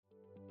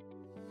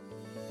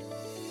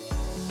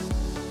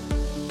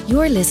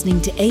You're listening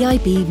to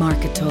AIB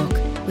Market Talk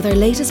with our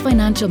latest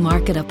financial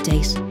market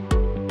update.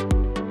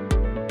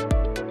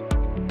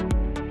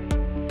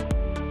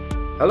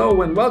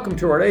 Hello and welcome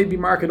to our AIB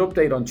Market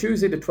Update on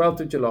Tuesday the 12th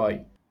of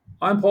July.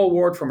 I'm Paul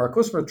Ward from our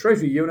Customer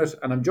Treasury Unit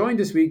and I'm joined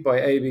this week by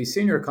AIB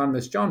Senior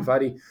Economist John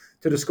Faddy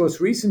to discuss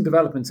recent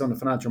developments on the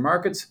financial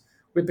markets,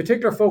 with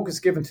particular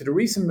focus given to the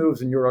recent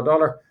moves in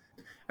euro-dollar,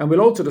 and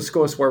we'll also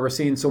discuss where we're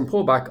seeing some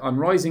pullback on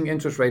rising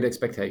interest rate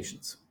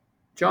expectations.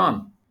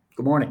 John,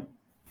 good morning.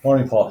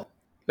 Morning, Paul.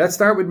 Let's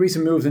start with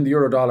recent moves in the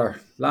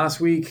euro-dollar.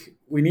 Last week,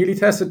 we nearly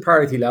tested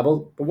parity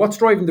level, but what's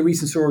driving the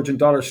recent surge in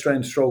dollar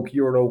strength stroke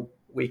euro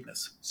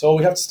weakness? So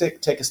we have to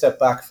take a step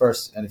back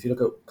first, and if you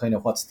look at kind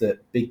of what's the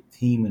big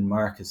theme in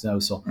markets now,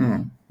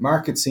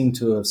 markets seem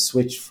to have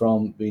switched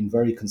from being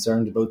very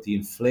concerned about the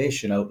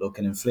inflation outlook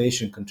and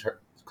inflation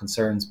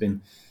concerns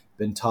been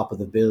top of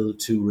the bill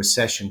to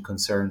recession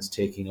concerns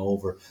taking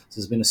over.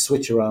 So there's been a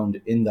switch around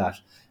in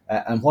that.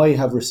 And why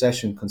have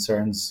recession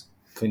concerns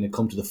kind of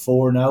come to the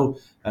fore now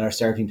and are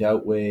starting to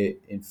outweigh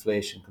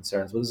inflation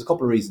concerns? Well, there's a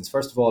couple of reasons.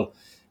 First of all,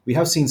 we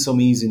have seen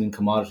some easing in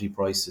commodity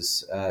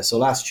prices. So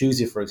last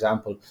Tuesday, for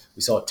example,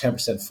 we saw a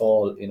 10%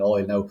 fall in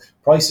oil. Now,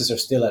 prices are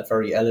still at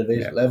very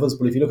elevated levels,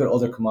 but if you look at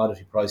other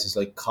commodity prices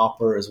like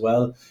copper as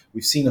well,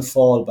 we've seen a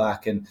fall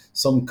back, and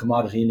some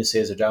commodity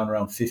indices are down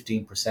around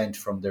 15%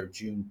 from their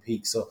June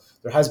peak. So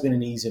there has been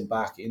an easing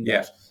back in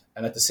that.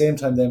 And at the same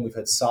time, then we've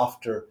had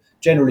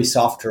generally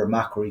softer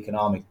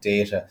macroeconomic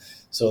data.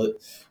 So,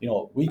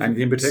 and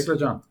in particular,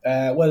 John?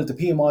 Well, the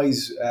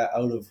PMIs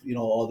out of,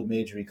 all the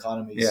major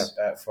economies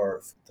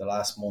for the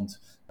last month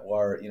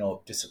were,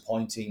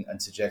 disappointing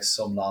and suggest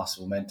some loss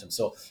of momentum.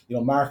 So,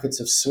 markets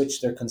have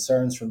switched their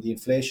concerns from the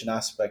inflation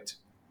aspect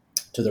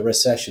to the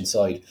recession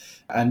side.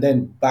 And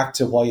then back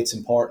to why it's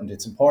important.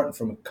 It's important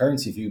from a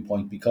currency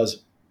viewpoint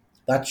because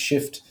that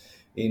shift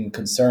in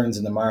concerns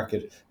in the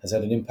market has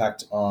had an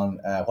impact on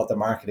what the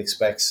market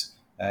expects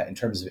in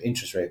terms of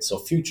interest rates. So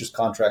futures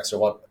contracts are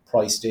what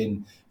priced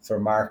in for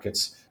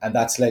markets, and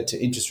that's led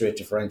to interest rate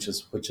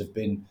differentials which have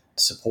been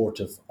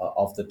supportive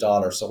of the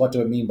dollar. So what do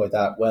I mean by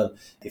that? Well,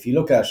 if you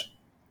look at,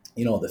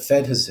 the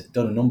Fed has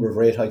done a number of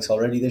rate hikes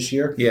already this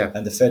year,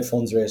 and the Fed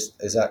funds rate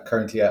is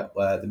currently at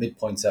the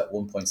midpoint's at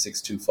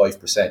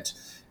 1.625%,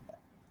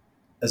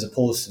 as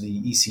opposed to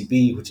the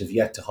ECB, which have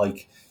yet to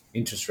hike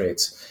interest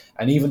rates.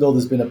 And even though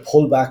there's been a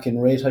pullback in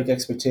rate hike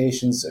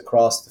expectations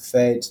across the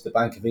Fed, the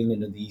Bank of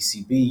England and the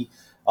ECB,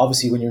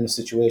 obviously when you're in a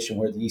situation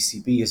where the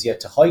ECB has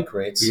yet to hike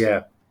rates,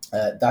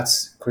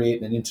 that's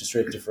creating an interest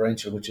rate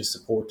differential which is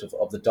supportive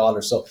of the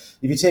dollar. So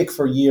if you take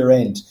for year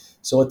end,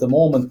 so at the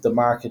moment the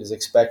market is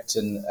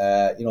expecting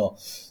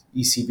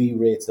ECB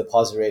rates, the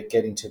deposit rate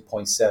getting to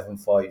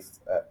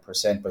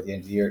 0.75% by the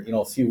end of the year.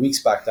 A few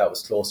weeks back that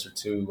was closer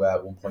to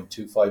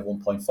 1.25,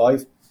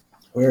 1.5,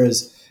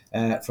 whereas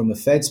from a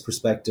Fed's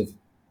perspective,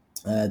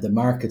 the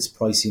market's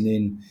pricing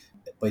in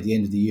by the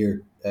end of the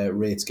year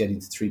rates getting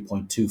to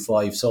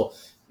 3.25. So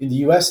in the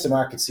US, the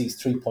market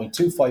sees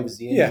 3.25 as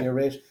the end of year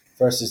rate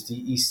versus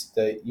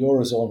the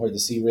Eurozone where they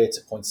see rates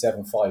at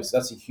 0.75. So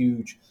that's a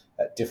huge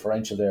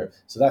differential there.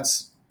 So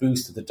that's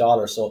boosted the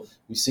dollar. So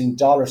we've seen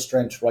dollar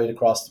strength right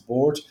across the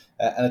board.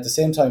 And at the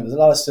same time, there's a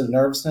lot of still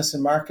nervousness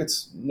in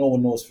markets. No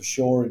one knows for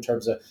sure in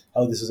terms of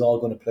how this is all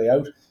going to play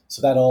out.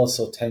 So that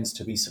also tends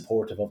to be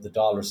supportive of the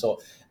dollar. So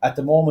at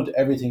the moment,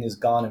 everything has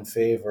gone in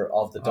favour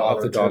of the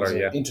dollar, in terms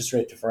of interest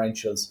rate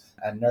differentials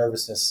and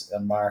nervousness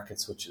in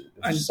markets, which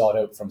is sought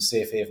out from a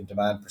safe haven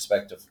demand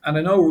perspective. And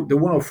I know the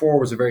 104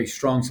 was a very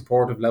strong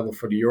supportive level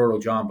for the euro,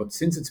 John, but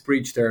since it's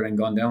breached there and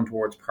gone down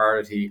towards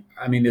parity,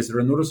 I mean, is there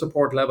another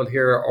support level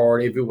here, or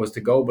if it was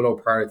to go below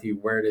parity,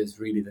 where it is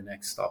really the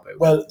next stop out?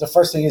 Well, the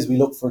first thing is we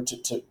look for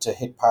to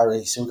hit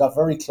parity. So we got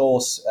very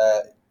close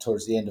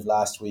towards the end of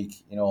last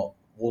week,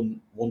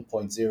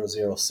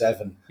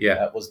 1.007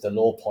 was the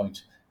low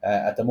point.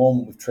 At the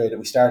moment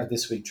we started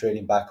this week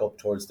trading back up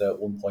towards the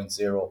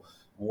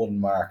 1.01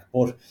 mark.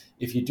 But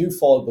if you do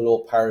fall below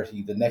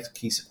parity, the next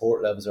key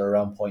support levels are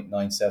around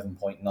 0.97,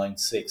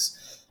 0.96.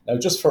 Now,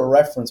 just for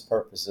reference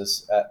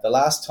purposes, the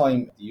last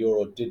time the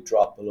euro did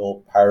drop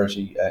below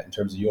parity in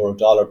terms of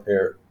euro-dollar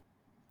pair,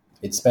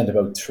 it spent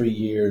about 3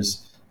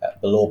 years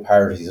below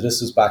parity. So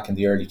this was back in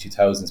the early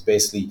 2000s,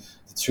 basically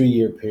the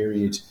 3-year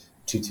period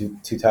to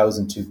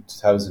 2000 to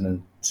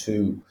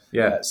 2002.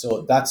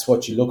 So that's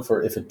what you look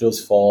for if it does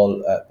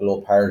fall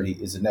below parity,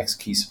 is the next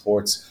key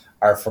supports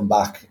are from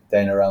back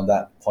then around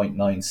that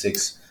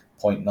 0.96,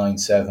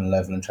 0.97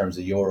 level in terms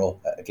of euro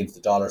against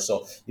the dollar.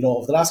 So,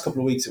 over the last couple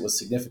of weeks, it was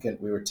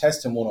significant. We were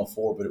testing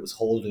 104, but it was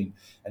holding.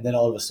 And then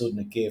all of a sudden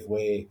it gave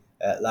way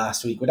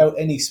last week without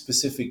any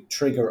specific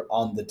trigger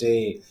on the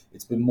day.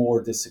 It's been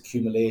more this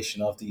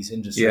accumulation of these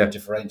industry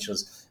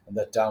differentials and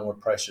that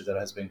downward pressure that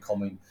has been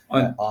coming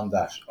on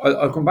that.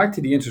 I'll come back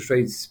to the interest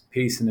rates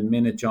piece in a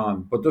minute,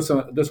 John, but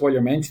just while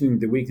you're mentioning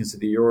the weakness of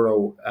the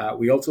euro,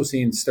 we also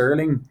seen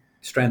sterling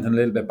strengthen a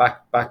little bit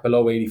back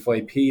below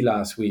 85p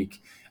last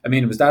week. I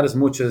mean, was that as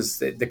much as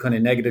the kind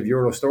of negative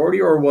euro story,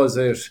 or was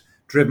it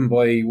driven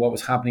by what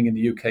was happening in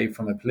the UK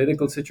from a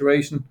political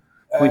situation?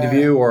 point of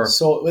view? Or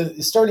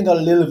Sterling got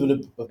a little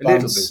bit of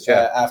bounce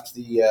after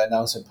the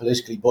announcement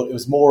politically, but it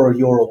was more a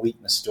euro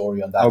weakness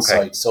story on that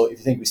side. So if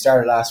you think we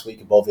started last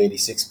week above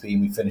 86p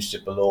and we finished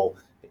it below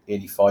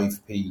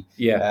 85p.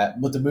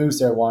 But the moves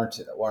there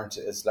weren't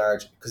as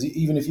large, because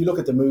even if you look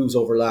at the moves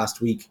over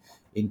last week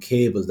in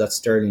cable, that's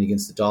sterling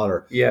against the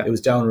dollar, it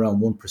was down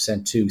around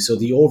 1% too. So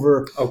the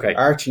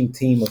overarching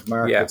theme of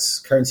markets,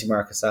 currency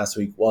markets last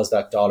week, was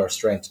that dollar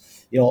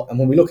strength. And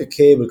when we look at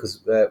cable,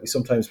 because we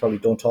sometimes probably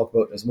don't talk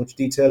about it in as much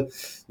detail,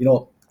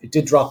 it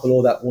did drop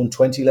below that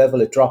 120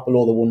 level. It dropped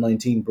below the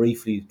 119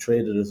 briefly,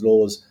 traded as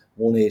low as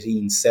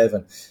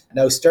 118.7.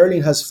 Now,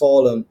 sterling has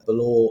fallen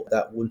below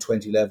that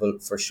 120 level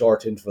for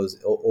short intervals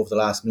over the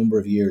last number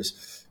of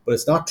years, but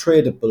it's not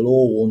traded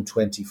below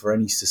 120 for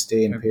any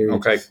sustained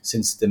period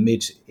since the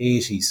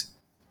mid-80s.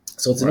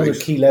 So it's another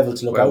key level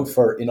to look out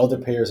for in other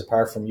pairs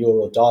apart from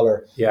euro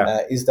dollar,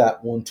 is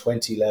that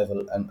 120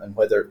 level, and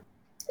whether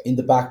in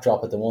the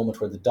backdrop at the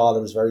moment where the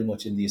dollar is very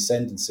much in the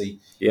ascendancy,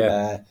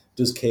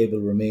 does cable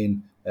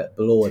remain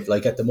below it?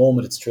 Like at the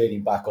moment, it's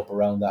trading back up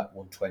around that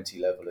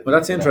 120 level. Well,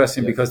 that's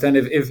interesting, because then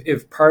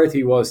if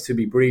parity was to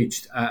be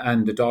breached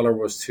and the dollar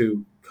was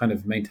to kind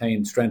of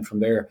maintain strength from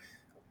there,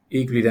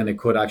 equally then it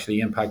could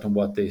actually impact on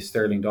what the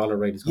sterling dollar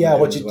rate is going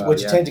to do.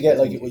 What you tend to get,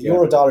 like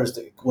euro dollar is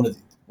one of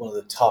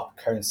the top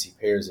currency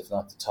pairs, if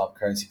not the top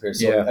currency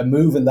pairs. So a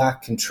move in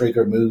that can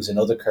trigger moves in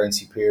other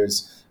currency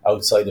pairs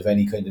outside of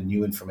any kind of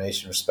new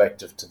information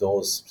respective to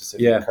those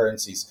specific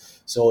currencies.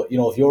 So,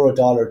 if euro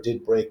dollar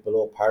did break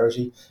below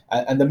parity,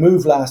 and the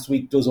move last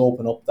week does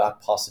open up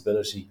that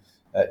possibility,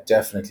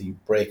 definitely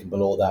breaking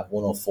below that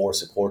 104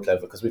 support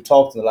level, because we've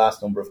talked in the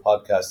last number of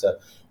podcasts that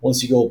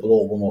once you go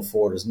below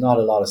 104, there's not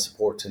a lot of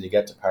support till you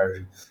get to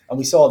parity. And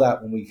we saw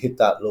that when we hit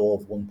that low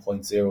of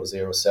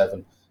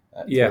 1.007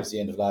 towards the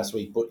end of last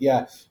week. But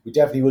we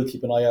definitely will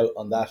keep an eye out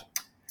on that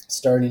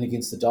sterling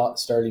against the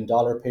sterling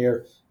dollar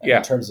pair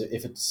in terms of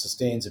if it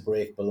sustains a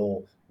break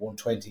below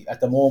 120.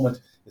 At the moment,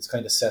 it's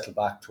kind of settled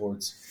back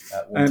towards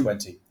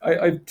 120.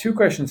 I have two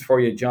questions for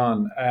you,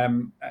 John,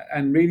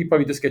 and really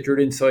probably just get your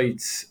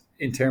insights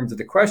in terms of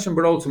the question,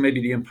 but also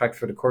maybe the impact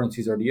for the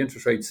currencies or the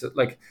interest rates.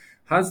 Like,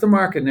 has the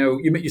market now?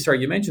 You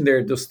mentioned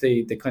there just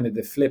the kind of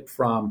the flip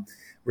from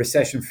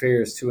recession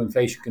fears to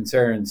inflation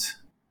concerns.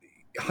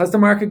 Has the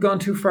market gone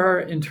too far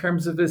in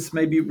terms of this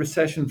maybe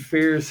recession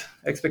fears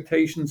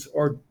expectations,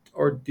 or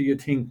do you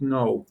think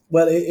no?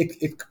 Well,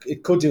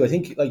 it could do. I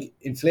think like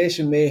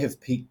inflation may have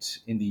peaked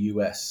in the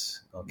US.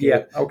 But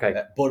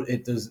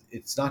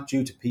it's not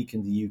due to peak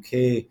in the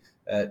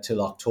UK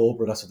till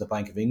October. That's what the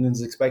Bank of England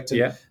is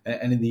expecting.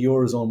 And in the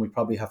Eurozone, we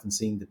probably haven't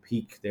seen the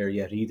peak there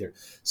yet either.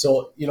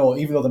 So,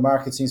 even though the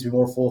market seems to be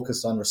more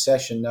focused on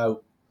recession now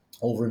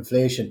over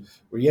inflation,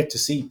 we're yet to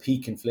see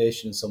peak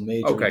inflation in some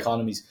major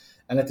economies.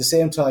 And at the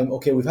same time,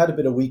 we've had a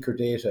bit of weaker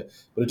data,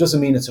 but it doesn't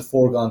mean it's a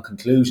foregone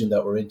conclusion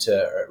that we're into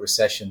a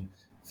recession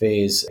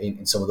phase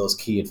in some of those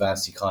key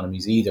advanced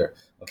economies either.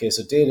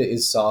 So data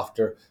is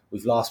softer.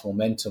 We've lost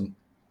momentum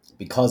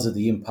because of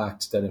the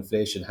impact that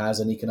inflation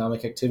has on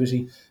economic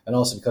activity, and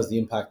also because of the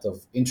impact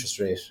of interest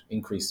rate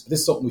increase. This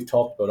is something we've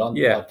talked about on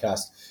the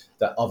podcast,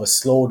 that of a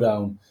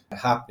slowdown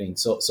happening.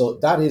 So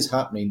that is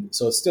happening.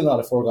 So it's still not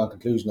a foregone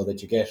conclusion though,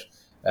 that you get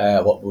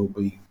what will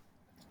be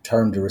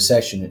termed a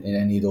recession in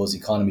any of those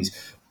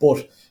economies.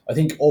 But I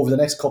think over the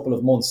next couple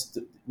of months,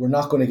 we're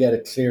not going to get a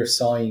clear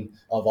sign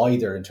of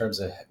either in terms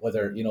of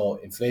whether,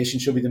 inflation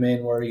should be the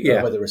main worry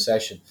or whether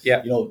recession.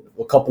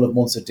 A couple of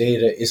months of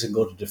data isn't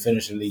going to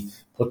definitively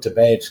put to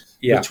bed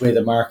which way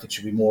the market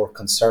should be more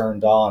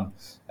concerned on.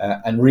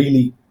 And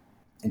really,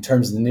 in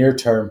terms of the near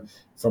term,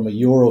 from a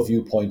euro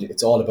viewpoint,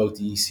 it's all about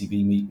the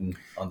ECB meeting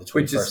on the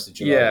 21st of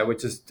July. Yeah,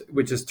 which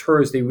is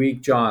Thursday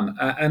week, John.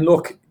 And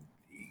look,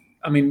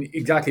 I mean,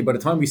 exactly. By the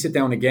time we sit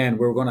down again,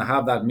 we're going to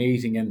have that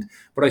meeting.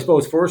 But I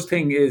suppose first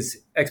thing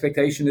is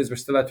expectation is we're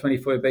still at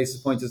 25 basis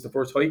points as the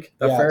first hike.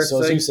 That fair so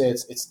to say? As you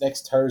say, it's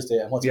next Thursday.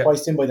 And what's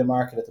priced in by the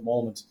market at the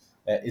moment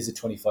is a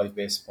 25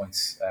 basis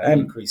points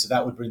increase. So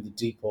that would bring the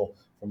depot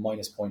from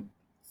minus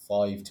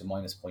 0.5 to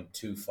minus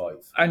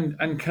 0.25.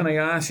 And can I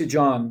ask you,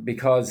 John,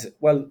 because,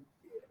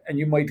 and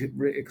you might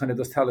kind of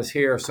just tell us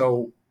here,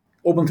 so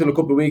up until a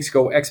couple of weeks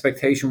ago,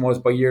 expectation was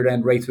by year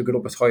end rates would get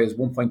up as high as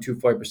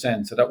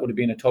 1.25%. So that would have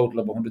been a total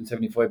of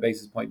 175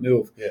 basis point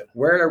move.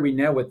 Where are we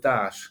now with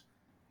that?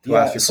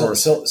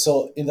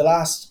 So in the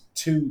last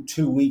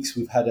two weeks,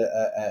 we've had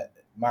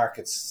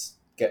markets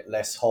get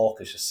less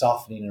hawkish, a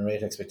softening in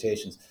rate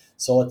expectations.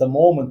 So at the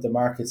moment, the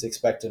market's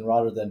expecting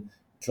rather than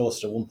close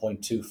to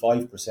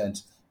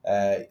 1.25%,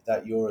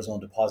 that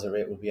Eurozone deposit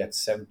rate will be at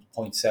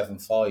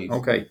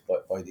 7.75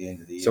 by the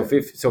end of the year.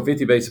 So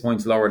 50 basis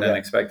points lower than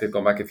expected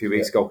going back a few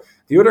weeks ago.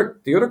 The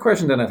other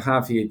question that I'd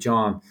have for you,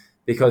 John,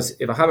 because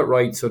if I have it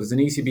right, so there's an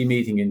ECB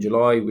meeting in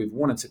July, we've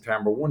one in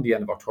September, one at the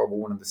end of October,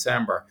 one in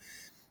December.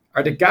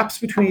 Are the gaps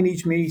between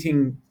each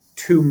meeting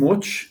too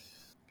much?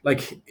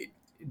 Like,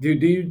 do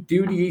the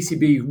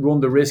ECB run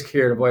the risk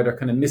here of either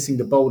kind of missing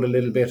the boat a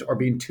little bit or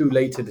being too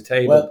late to the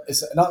table? Well,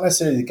 it's not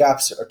necessarily the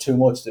gaps are too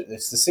much.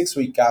 It's the 6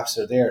 week gaps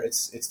are there.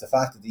 It's the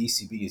fact that the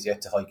ECB is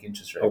yet to hike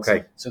interest rates.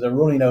 Okay. So they're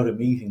running out of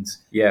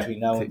meetings between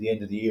now and the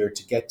end of the year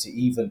to get to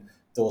even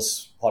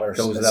those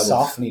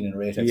softening in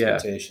rate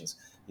expectations.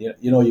 Yeah.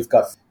 You've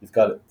got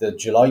the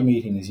July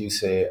meeting, as you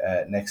say,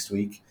 next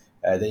week.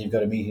 Then you've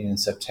got a meeting in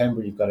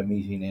September. You've got a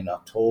meeting in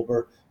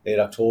late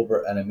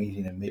October, and a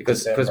meeting in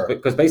mid-December.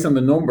 Because based on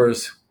the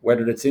numbers,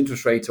 whether it's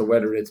interest rates or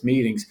whether it's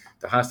meetings,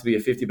 there has to be a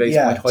 50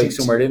 basis point hike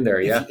somewhere in there.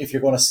 If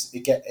you're going to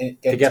get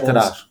to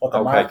that, what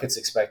the market's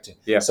expecting.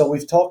 Yeah. So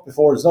we've talked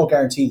before. There's no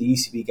guarantee the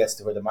ECB gets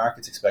to where the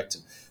market's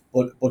expecting,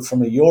 but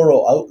from a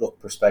euro outlook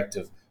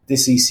perspective,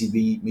 this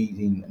ECB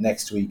meeting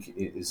next week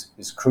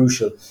is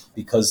crucial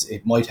because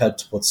it might help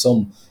to put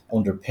some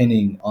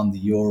underpinning on the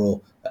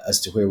euro as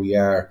to where we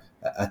are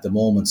at the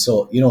moment.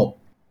 So,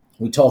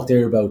 we talked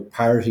there about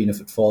parity and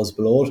if it falls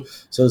below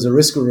it. So there's a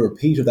risk of a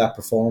repeat of that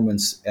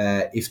performance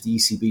if the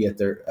ECB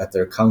at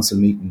their council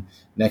meeting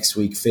next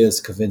week fails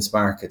to convince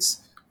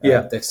markets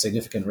that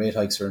significant rate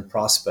hikes are in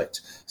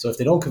prospect. So if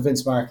they don't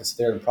convince markets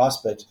they're in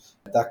prospect,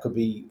 that could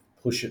be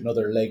push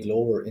another leg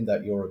lower in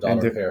that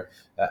euro-dollar pair.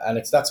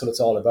 And that's what it's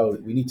all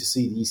about. We need to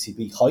see the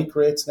ECB hike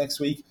rates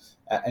next week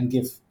and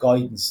give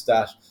guidance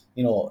that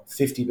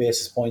 50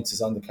 basis points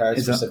is on the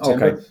cards for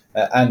September,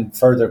 and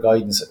further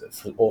guidance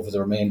over the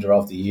remainder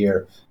of the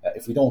year.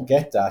 If we don't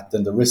get that,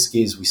 then the risk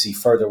is we see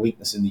further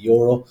weakness in the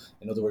euro.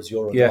 In other words,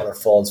 euro-dollar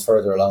falls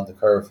further along the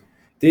curve.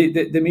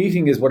 The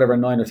meeting is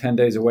 9 or 10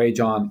 days away,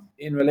 John.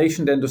 In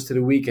relation then just to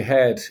the week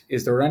ahead,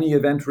 is there any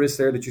event risk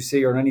there that you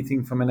see or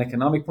anything from an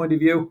economic point of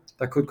view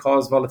that could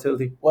cause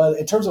volatility? Well,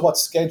 in terms of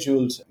what's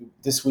scheduled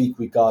this week,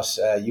 we got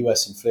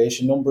US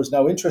inflation numbers.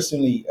 Now,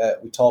 interestingly,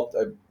 we talked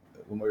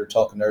when we were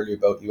talking earlier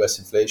about US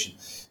inflation.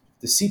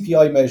 The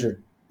CPI measure,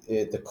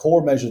 the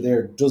core measure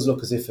there, does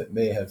look as if it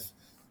may have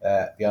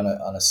be on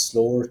a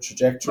slower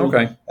trajectory.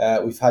 Okay.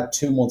 We've had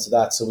 2 months of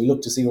that, so we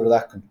look to see whether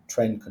that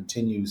trend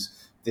continues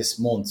this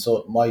month. So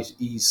it might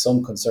ease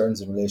some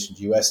concerns in relation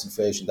to US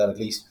inflation, that at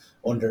least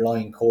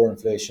underlying core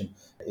inflation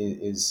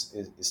is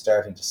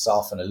starting to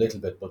soften a little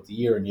bit, but the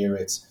year-on-year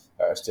rates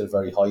are still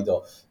very high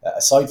though.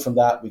 Aside from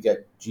that, we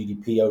get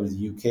GDP out of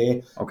the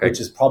UK,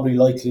 which is probably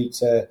likely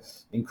to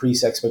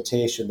increase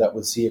expectation that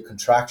we'll see a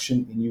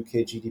contraction in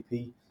UK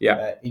GDP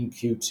in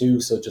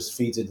Q2. So it just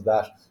feeds into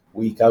that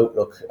weak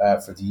outlook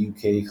for the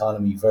UK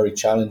economy, very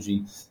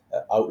challenging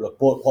outlook.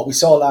 But what we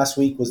saw last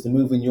week was the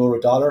move in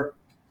euro-dollar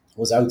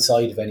was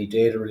outside of any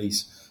data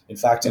release. In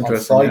fact, on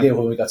Friday,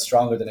 when we got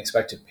stronger than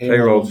expected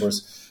payroll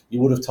numbers, you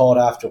would have thought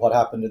after what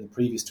happened in the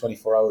previous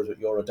 24 hours with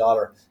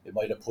euro-dollar, it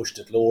might have pushed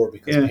it lower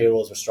because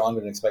payrolls were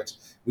stronger than expected.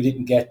 We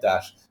didn't get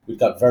that. We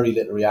got very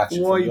little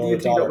reaction from euro-dollar. Why do you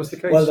think that was the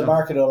case? Well, the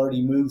market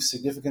already moved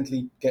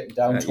significantly, getting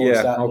down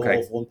towards that low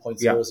of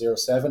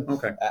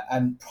 1.007.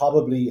 And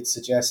probably it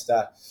suggests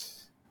that,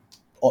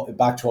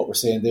 back to what we're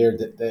saying there,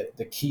 that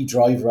the key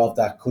driver of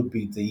that could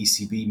be the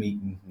ECB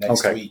meeting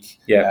next week,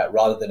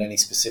 rather than any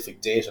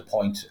specific data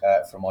point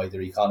from either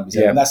economies.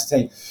 And that's the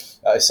thing.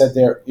 I said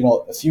there,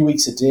 a few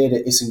weeks of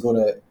data isn't going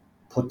to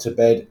put to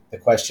bed the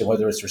question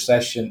whether it's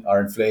recession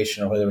or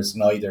inflation or whether it's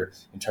neither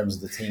in terms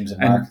of the themes and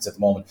markets at the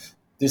moment.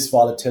 This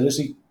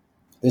volatility,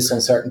 this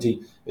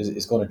uncertainty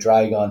is going to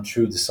drag on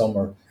through the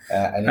summer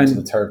and into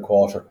the third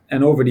quarter.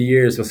 And over the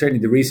years, well, certainly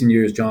the recent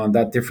years, John,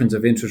 that difference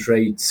of interest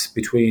rates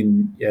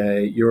between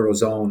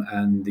Eurozone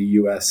and the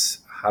US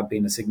have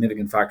been a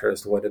significant factor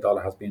as to why the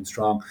dollar has been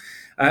strong.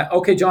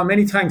 Okay, John,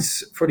 many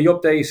thanks for the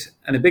update,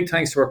 and a big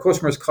thanks to our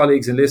customers,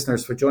 colleagues and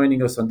listeners for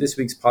joining us on this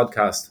week's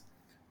podcast.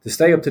 To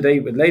stay up to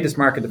date with latest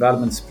market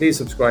developments, please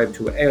subscribe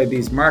to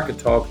AIB's Market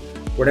Talk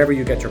wherever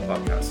you get your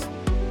podcasts.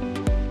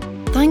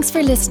 Thanks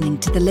for listening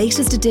to the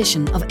latest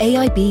edition of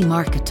AIB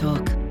Market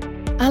Talk.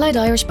 Allied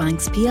Irish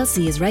Banks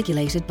plc is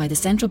regulated by the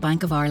Central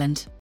Bank of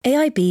Ireland.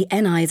 AIB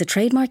NI is a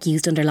trademark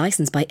used under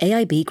licence by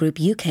AIB Group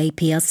UK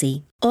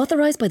plc,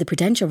 authorised by the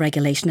Prudential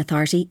Regulation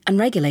Authority and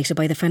regulated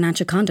by the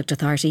Financial Conduct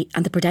Authority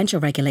and the Prudential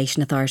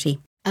Regulation Authority.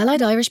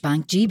 Allied Irish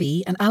Bank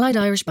GB and Allied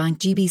Irish Bank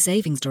GB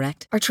Savings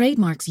Direct are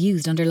trademarks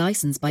used under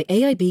licence by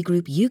AIB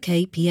Group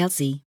UK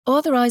plc,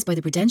 authorised by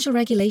the Prudential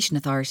Regulation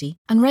Authority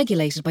and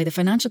regulated by the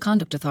Financial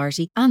Conduct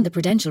Authority and the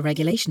Prudential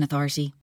Regulation Authority.